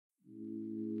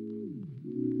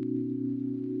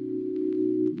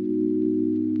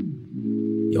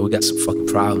Yo, we got some fucking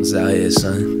problems out here,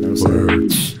 son. You know what I'm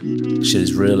saying? Shit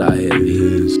is real out here,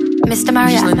 Mr.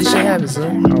 Mariette. Just let this shit happen,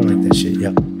 son. I don't like that shit, yeah.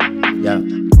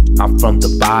 I'm from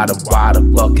the bottom, why the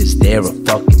fuck is there a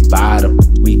fucking bottom?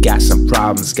 We got some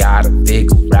problems, gotta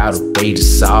figure out a way to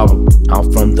solve them.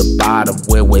 I'm from the bottom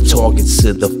where we're talking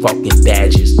to the fucking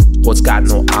badges. What's got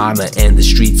no honor and the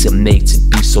streets are made to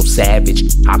be so savage.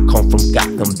 I come from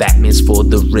Gotham, Batman's for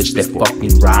the rich that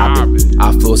fucking robbing.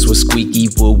 Our floors were squeaky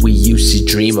wood, we used to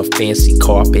dream of fancy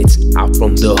carpets. I'm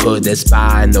from the hood that's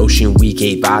by an ocean, we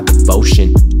gave our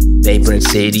devotion. Neighboring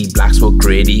city blocks were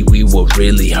gritty, we were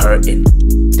really hurting.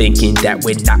 Thinking that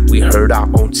we hurt our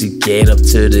own to get up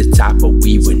to the top, but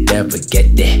we would never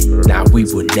get there. Nah, we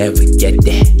would never get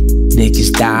there.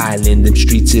 Niggas dying in them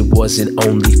streets, it wasn't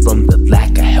only from the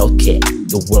lack of healthcare.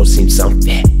 The world seems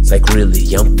unfair, like really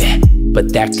unfair.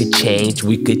 But that could change,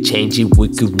 we could change it, we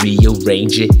could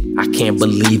rearrange it. I can't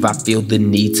believe I feel the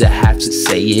need to have to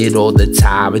say it all the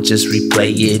time. I just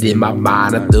replay it in my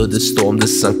mind. Under the storm, the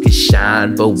sun can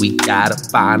shine, but we gotta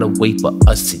find a way for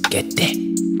us to get there.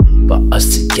 For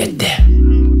us to get there.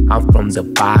 I'm from the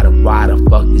bottom, why the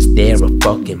fuck is there a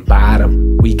fucking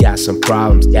bottom? We got some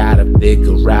problems, gotta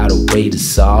figure out a way to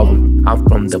solve them. I'm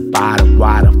from the bottom,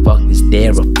 why the fuck is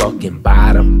there a fucking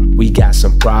bottom? We got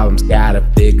some problems, gotta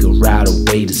figure out a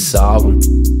way to solve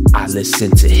them. I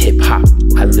listen to hip-hop,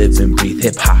 I live and breathe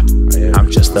hip-hop. I'm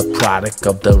just a product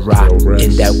of the rock,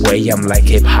 in that way I'm like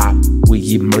hip-hop.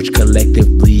 We emerge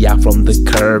collectively out from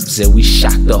the curbs and we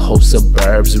shock the whole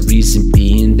suburbs. The reason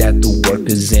being that the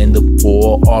workers and the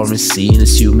poor aren't seen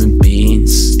as human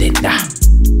beings. They're not.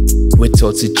 We're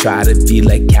taught to try to be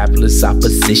like capitalist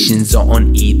oppositions or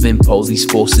uneven police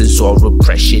forces or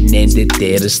repression, and they're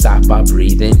there to stop our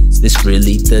breathing. This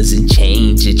really doesn't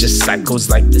change, it just cycles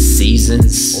like the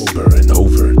seasons, over and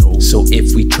over and over. So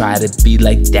if we try to be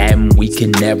like them, we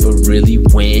can never really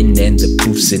win, and the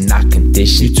proof's in our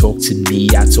condition. You talk to me,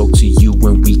 I talk to you,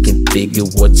 and we can figure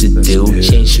what to do.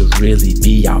 Change should really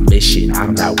be our mission.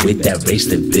 I'm not with that race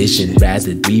division,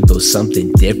 rather we build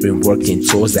something different, working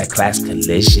towards that class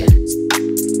collision.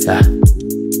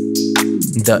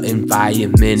 The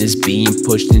environment is being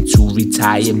pushed into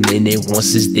retirement, and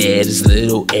once it's there, there's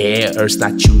little air. Earth's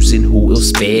not choosing who will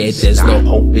spare. There's no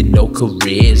hope and no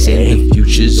careers, and the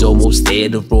future's almost there.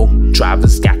 The wrong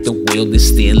drivers got the wheel, they're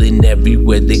stealing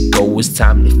everywhere they go. It's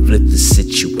time to flip the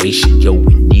situation. Yo,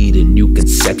 we need a new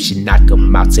conception. Knock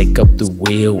 'em out, take up the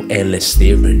wheel, and let's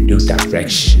steer a new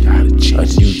direction. A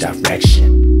new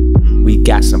direction. We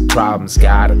got some problems,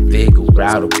 gotta figure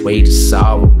out a way to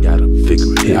solve them. Gotta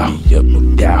figure it out, yep, no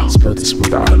doubt. Spell this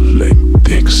with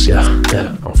Dialectix, yeah.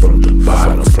 I'm from the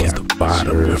bottom,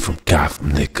 we're from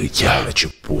Gotham, nigga, yeah. Let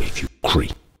your boy, if you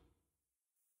creep.